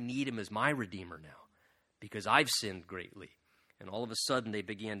 and I need him as my Redeemer now because I've sinned greatly. And all of a sudden, they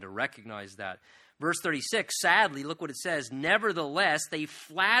began to recognize that. Verse 36, sadly, look what it says. Nevertheless, they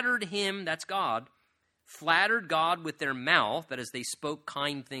flattered him, that's God, flattered God with their mouth, that is, they spoke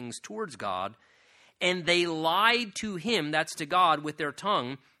kind things towards God, and they lied to him, that's to God, with their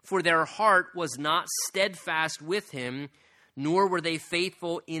tongue, for their heart was not steadfast with him, nor were they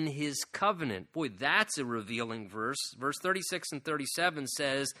faithful in his covenant. Boy, that's a revealing verse. Verse 36 and 37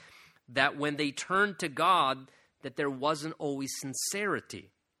 says that when they turned to God, that there wasn't always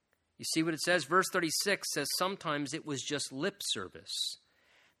sincerity. You see what it says? Verse 36 says sometimes it was just lip service.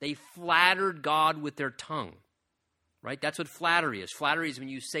 They flattered God with their tongue. Right? That's what flattery is. Flattery is when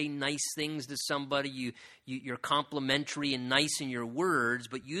you say nice things to somebody, you're complimentary and nice in your words,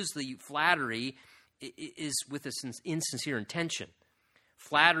 but usually flattery is with an insincere intention.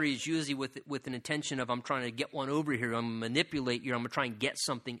 Flattery is usually with an intention of, I'm trying to get one over here, I'm going to manipulate you, I'm going to try and get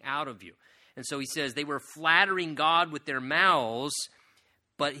something out of you. And so he says they were flattering God with their mouths,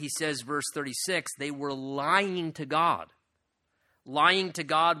 but he says, verse 36, they were lying to God. Lying to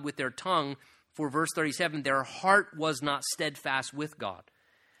God with their tongue. For verse 37, their heart was not steadfast with God.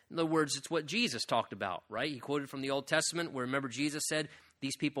 In other words, it's what Jesus talked about, right? He quoted from the Old Testament where, remember, Jesus said,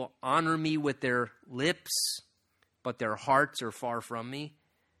 these people honor me with their lips, but their hearts are far from me.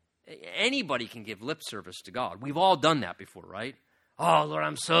 Anybody can give lip service to God. We've all done that before, right? Oh, Lord,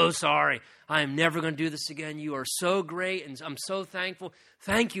 I'm so sorry. I am never going to do this again. You are so great, and I'm so thankful.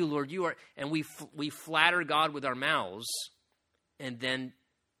 Thank you, Lord. You are. And we flatter God with our mouths, and then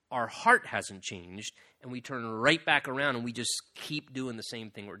our heart hasn't changed, and we turn right back around and we just keep doing the same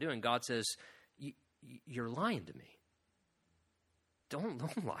thing we're doing. God says, you're lying to me. Don't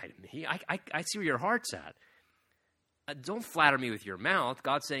lie to me. I see where your heart's at. Don't flatter me with your mouth.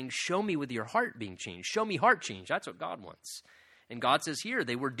 God's saying, show me with your heart being changed. Show me heart change. That's what God wants. And God says here,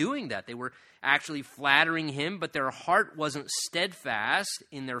 they were doing that. They were actually flattering him, but their heart wasn't steadfast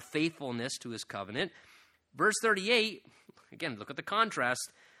in their faithfulness to his covenant. Verse 38, again, look at the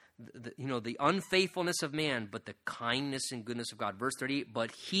contrast. The unfaithfulness of man, but the kindness and goodness of God. Verse 38, but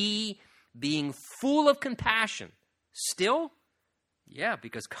he being full of compassion, still? Yeah,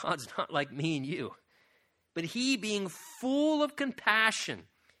 because God's not like me and you. But he being full of compassion,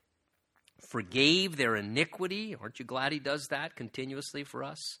 forgave their iniquity. Aren't you glad he does that continuously for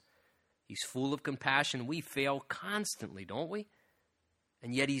us? He's full of compassion. We fail constantly, don't we?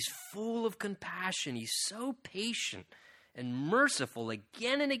 And yet he's full of compassion. He's so patient and merciful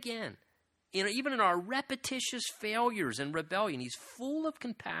again and again. Even in our repetitious failures and rebellion, he's full of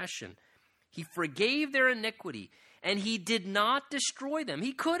compassion. He forgave their iniquity, and he did not destroy them.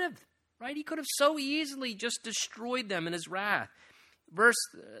 He could have, right? He could have so easily just destroyed them in his wrath. Verse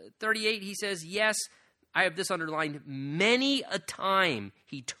 38, he says, yes, I have this underlined, many a time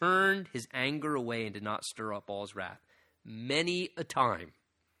he turned his anger away and did not stir up all his wrath. Many a time.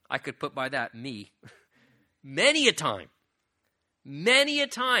 I could put by that, me. Many a time. Many a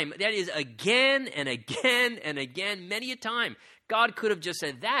time. That is again and again and again, many a time. God could have just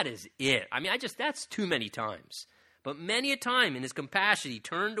said, that is it. I mean, that's too many times. But many a time in his compassion, he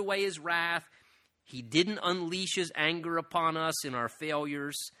turned away his wrath. He didn't unleash his anger upon us in our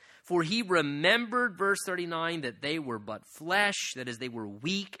failures. For he remembered, verse 39, that they were but flesh, that is, they were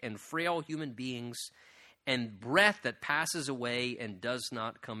weak and frail human beings, and breath that passes away and does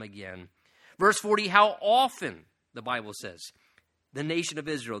not come again. Verse 40, how often, the Bible says, the nation of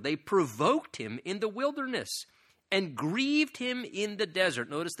Israel, they provoked him in the wilderness and grieved him in the desert.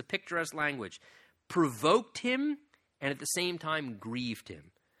 Notice the picturesque language. Provoked him and at the same time grieved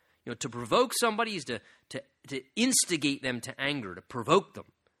him. To provoke somebody is to instigate them to anger, to provoke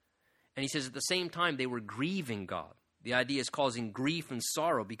them. And he says at the same time they were grieving God. The idea is causing grief and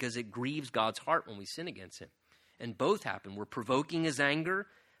sorrow because it grieves God's heart when we sin against him. And both happen. We're provoking his anger,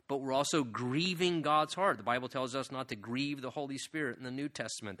 but we're also grieving God's heart. The Bible tells us not to grieve the Holy Spirit in the New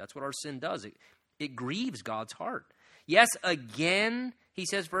Testament. That's what our sin does. It grieves God's heart. Yes, again, he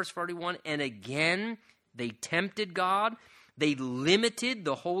says, verse 41, and again they tempted God. They limited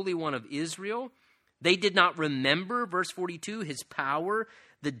the Holy One of Israel. They did not remember, verse 42, his power,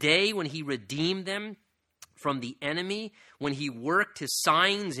 the day when he redeemed them from the enemy, when he worked his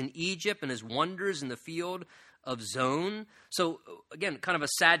signs in Egypt and his wonders in the field of Zon. So again, kind of a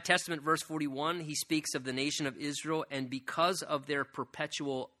sad testament, verse 41, he speaks of the nation of Israel, and because of their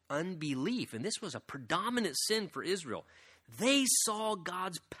perpetual unbelief, and this was a predominant sin for Israel, they saw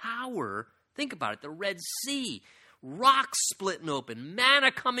God's power. Think about it, the Red Sea, rocks splitting open,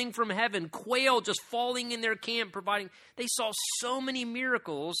 manna coming from heaven, quail just falling in their camp, providing. They saw so many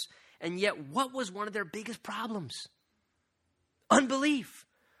miracles, and yet what was one of their biggest problems? Unbelief.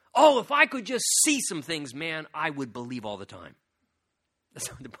 Oh, if I could just see some things, man, I would believe all the time. That's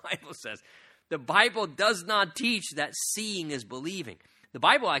what the Bible says. The Bible does not teach that seeing is believing. The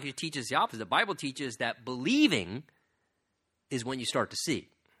Bible actually teaches the opposite. The Bible teaches that believing is when you start to see.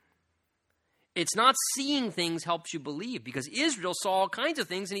 It's not seeing things helps you believe, because Israel saw all kinds of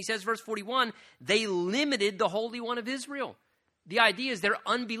things, and he says, verse 41, they limited the Holy One of Israel. The idea is their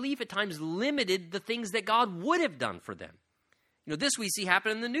unbelief at times limited the things that God would have done for them. This we see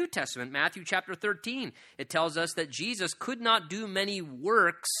happen in the New Testament. Matthew chapter 13, it tells us that Jesus could not do many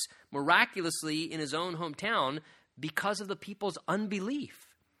works miraculously in his own hometown because of the people's unbelief.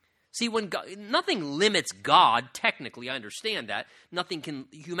 See, nothing limits God, technically, I understand that.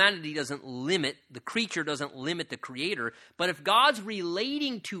 Humanity doesn't limit, the creature doesn't limit the creator. But if God's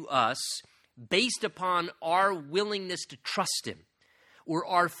relating to us based upon our willingness to trust him, or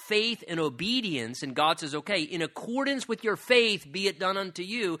our faith and obedience, and God says, okay, in accordance with your faith, be it done unto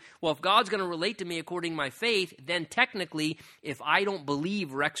you. Well, if God's going to relate to me according to my faith, then technically, if I don't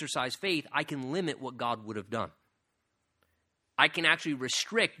believe or exercise faith, I can limit what God would have done. I can actually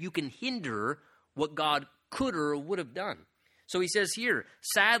restrict, you can hinder what God could or would have done. So he says here,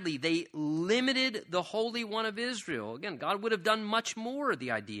 sadly, they limited the Holy One of Israel. Again, God would have done much more, the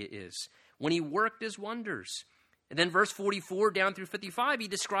idea is, when he worked his wonders. And then verse 44 down through 55, he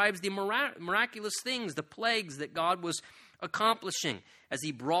describes the miraculous things, the plagues that God was accomplishing as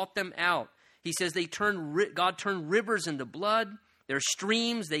he brought them out. He says God turned rivers into blood. Their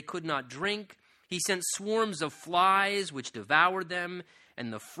streams they could not drink. He sent swarms of flies which devoured them,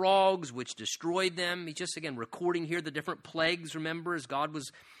 and the frogs which destroyed them. He's just, again, recording here the different plagues, remember, as God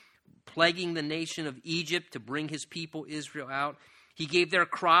was plaguing the nation of Egypt to bring his people Israel out. He gave their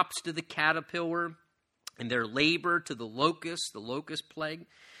crops to the caterpillar, and their labor to the locust plague.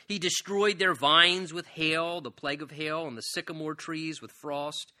 He destroyed their vines with hail, the plague of hail, and the sycamore trees with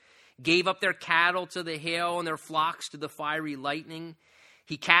frost. Gave up their cattle to the hail, and their flocks to the fiery lightning.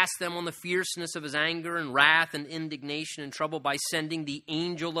 He cast them on the fierceness of his anger and wrath and indignation and trouble by sending the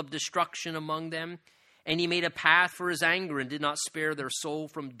angel of destruction among them. And he made a path for his anger and did not spare their soul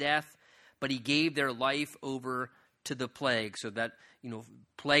from death, but he gave their life over to the plague. So that,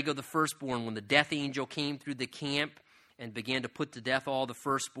 plague of the firstborn, when the death angel came through the camp and began to put to death all the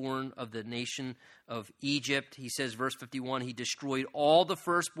firstborn of the nation of Egypt. He says, verse 51, he destroyed all the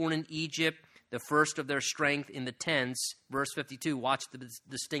firstborn in Egypt, the first of their strength in the tents. Verse 52, watch the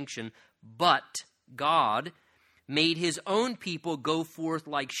distinction. But God made his own people go forth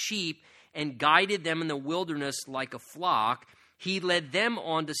like sheep and guided them in the wilderness like a flock. He led them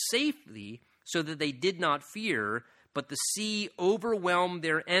on to safety so that they did not fear, but the sea overwhelmed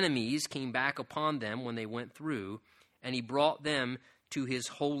their enemies, came back upon them when they went through, and he brought them to his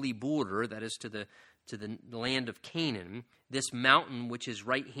holy border, that is to the land of Canaan, this mountain which his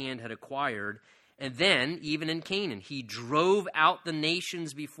right hand had acquired. And then, even in Canaan, he drove out the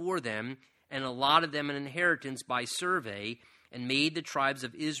nations before them and allotted them an inheritance by survey and made the tribes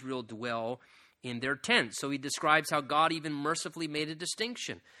of Israel dwell in their tents. So he describes how God even mercifully made a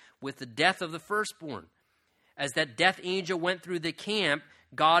distinction with the death of the firstborn. As that death angel went through the camp,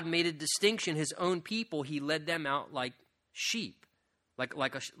 God made a distinction. His own people, he led them out like sheep, like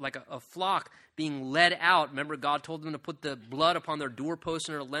a flock being led out. Remember, God told them to put the blood upon their doorposts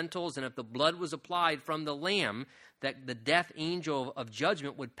and their lintels, and if the blood was applied from the lamb, that the death angel of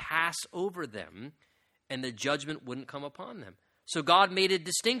judgment would pass over them, and the judgment wouldn't come upon them. So God made a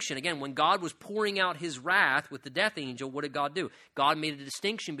distinction. Again, when God was pouring out his wrath with the death angel, what did God do? God made a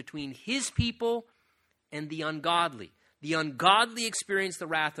distinction between his people and the ungodly. The ungodly experienced the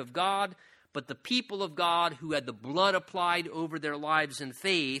wrath of God, but the people of God who had the blood applied over their lives in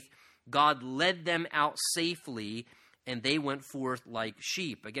faith, God led them out safely, and they went forth like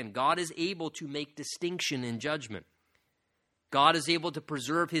sheep. Again, God is able to make distinction in judgment. God is able to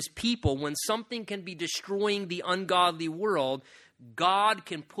preserve his people. When something can be destroying the ungodly world, God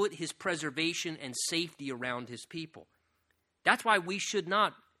can put his preservation and safety around his people. That's why we should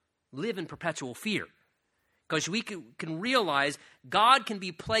not live in perpetual fear. Because we can realize God can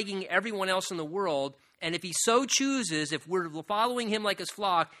be plaguing everyone else in the world, and if he so chooses, if we're following him like his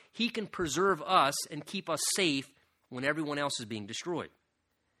flock, he can preserve us and keep us safe when everyone else is being destroyed.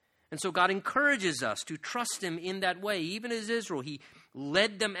 And so God encourages us to trust him in that way. Even as Israel, he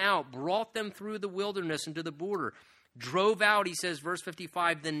led them out, brought them through the wilderness and to the border, drove out, he says, verse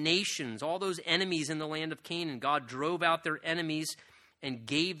 55, the nations, all those enemies in the land of Canaan. God drove out their enemies and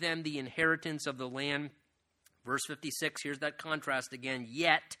gave them the inheritance of the land. Verse 56, here's that contrast again.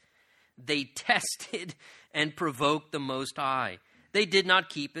 Yet they tested and provoked the Most High. They did not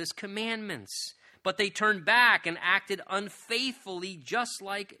keep his commandments, but they turned back and acted unfaithfully just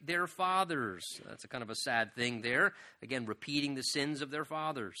like their fathers. That's a kind of a sad thing there. Again, repeating the sins of their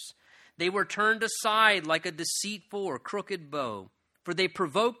fathers. They were turned aside like a deceitful or crooked bow, for they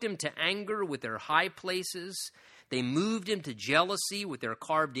provoked him to anger with their high places. They moved him to jealousy with their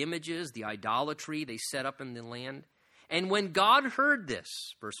carved images, the idolatry they set up in the land. And when God heard this,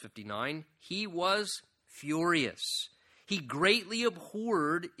 verse 59, he was furious. He greatly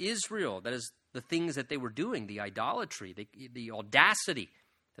abhorred Israel, that is the things that they were doing, the idolatry, the audacity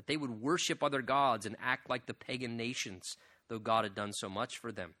that they would worship other gods and act like the pagan nations, though God had done so much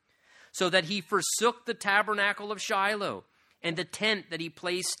for them. So that he forsook the tabernacle of Shiloh and the tent that he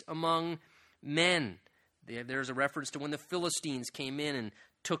placed among men. There's a reference to when the Philistines came in and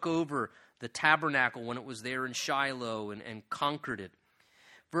took over the tabernacle when it was there in Shiloh and conquered it.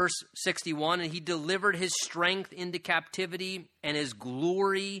 Verse 61, and he delivered his strength into captivity and his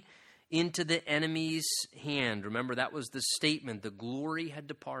glory into the enemy's hand. Remember, that was the statement. The glory had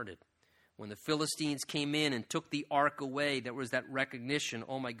departed. When the Philistines came in and took the ark away, there was that recognition,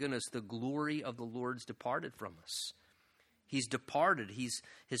 oh my goodness, the glory of the Lord's departed from us. He's departed.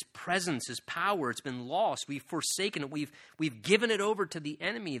 His presence, his power, it's been lost. We've forsaken it. We've given it over to the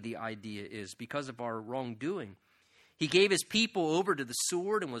enemy, the idea is, because of our wrongdoing. He gave his people over to the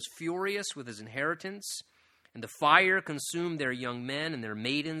sword and was furious with his inheritance. And the fire consumed their young men, and their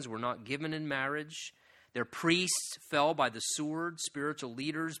maidens were not given in marriage. Their priests fell by the sword. Spiritual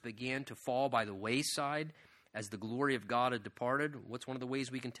leaders began to fall by the wayside as the glory of God had departed. What's one of the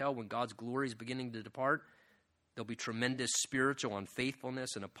ways we can tell when God's glory is beginning to depart? There'll be tremendous spiritual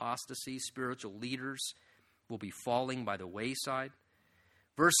unfaithfulness and apostasy. Spiritual leaders will be falling by the wayside.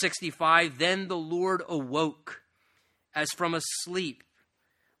 Verse 65, then the Lord awoke as from a sleep,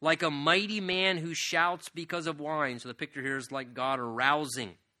 like a mighty man who shouts because of wine. So the picture here is like God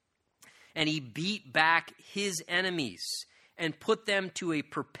arousing. And he beat back his enemies and put them to a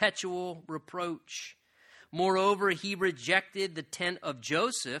perpetual reproach. Moreover, he rejected the tent of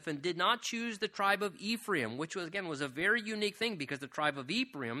Joseph and did not choose the tribe of Ephraim, which was a very unique thing because the tribe of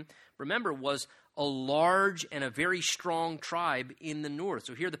Ephraim, remember, was a large and a very strong tribe in the north.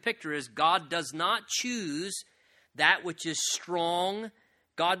 So here the picture is God does not choose that which is strong.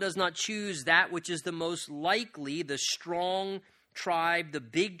 God does not choose that which is the most likely, the strong tribe, the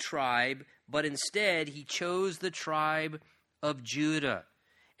big tribe, but instead he chose the tribe of Judah.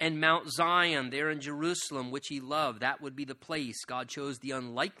 And Mount Zion there in Jerusalem, which he loved, that would be the place. God chose the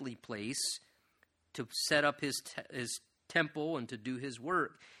unlikely place to set up his temple and to do his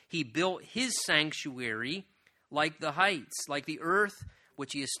work. He built his sanctuary like the heights, like the earth,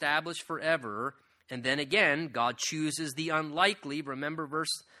 which he established forever. And then again, God chooses the unlikely. Remember verse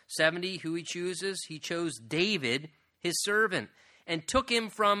 70, who he chooses? He chose David, his servant, and took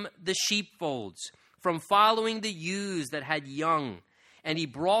him from the sheepfolds, from following the ewes that had young. And he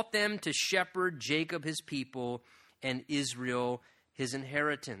brought them to shepherd Jacob his people and Israel his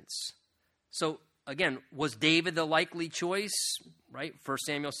inheritance. So again, was David the likely choice? Right? 1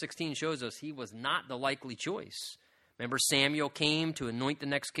 Samuel 16 shows us he was not the likely choice. Remember, Samuel came to anoint the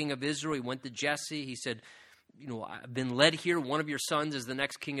next king of Israel. He went to Jesse. He said, I've been led here. One of your sons is the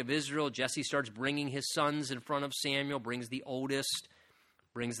next king of Israel. Jesse starts bringing his sons in front of Samuel, brings the oldest,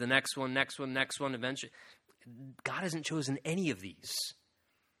 brings the next one, eventually. God hasn't chosen any of these.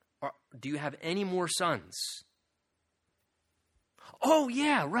 Do you have any more sons? Oh,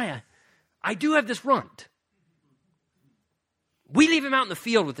 yeah, right. I do have this runt. We leave him out in the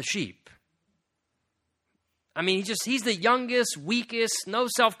field with the sheep. I mean, he's the youngest, weakest, no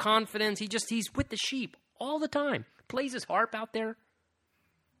self-confidence. He's with the sheep all the time. Plays his harp out there.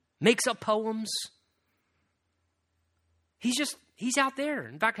 Makes up poems. He's out there.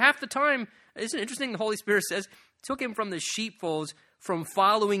 In fact, half the time, isn't it interesting? The Holy Spirit says, took him from the sheepfolds, from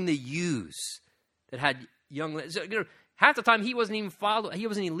following the ewes that had young. So, half the time he wasn't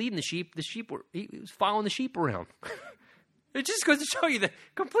even leading the sheep. He was following the sheep around. It just goes to show you the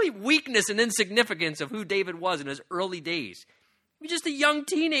complete weakness and insignificance of who David was in his early days. He was just a young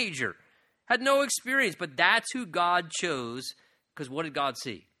teenager, had no experience, but that's who God chose, because what did God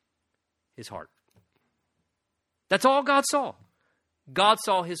see? His heart. That's all God saw. God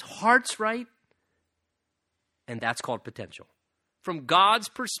saw his heart's right, and that's called potential. From God's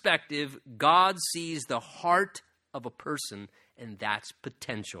perspective, God sees the heart of a person, and that's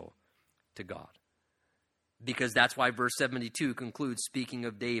potential to God. Because that's why verse 72 concludes, speaking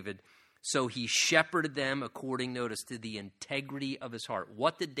of David, so he shepherded them according, notice, to the integrity of his heart.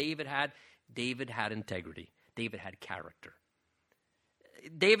 What did David have? David had integrity. David had character.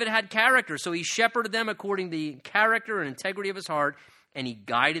 David had character, so he shepherded them according to the character and integrity of his heart, and he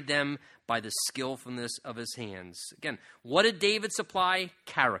guided them by the skillfulness of his hands. Again, what did David supply?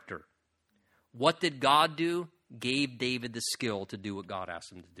 Character. What did God do? Gave David the skill to do what God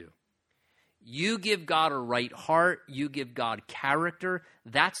asked him to do. You give God a right heart. You give God character.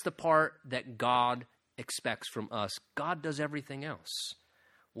 That's the part that God expects from us. God does everything else.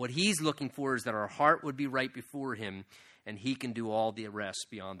 What he's looking for is that our heart would be right before him, and he can do all the rest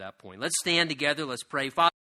beyond that point. Let's stand together. Let's pray. Father,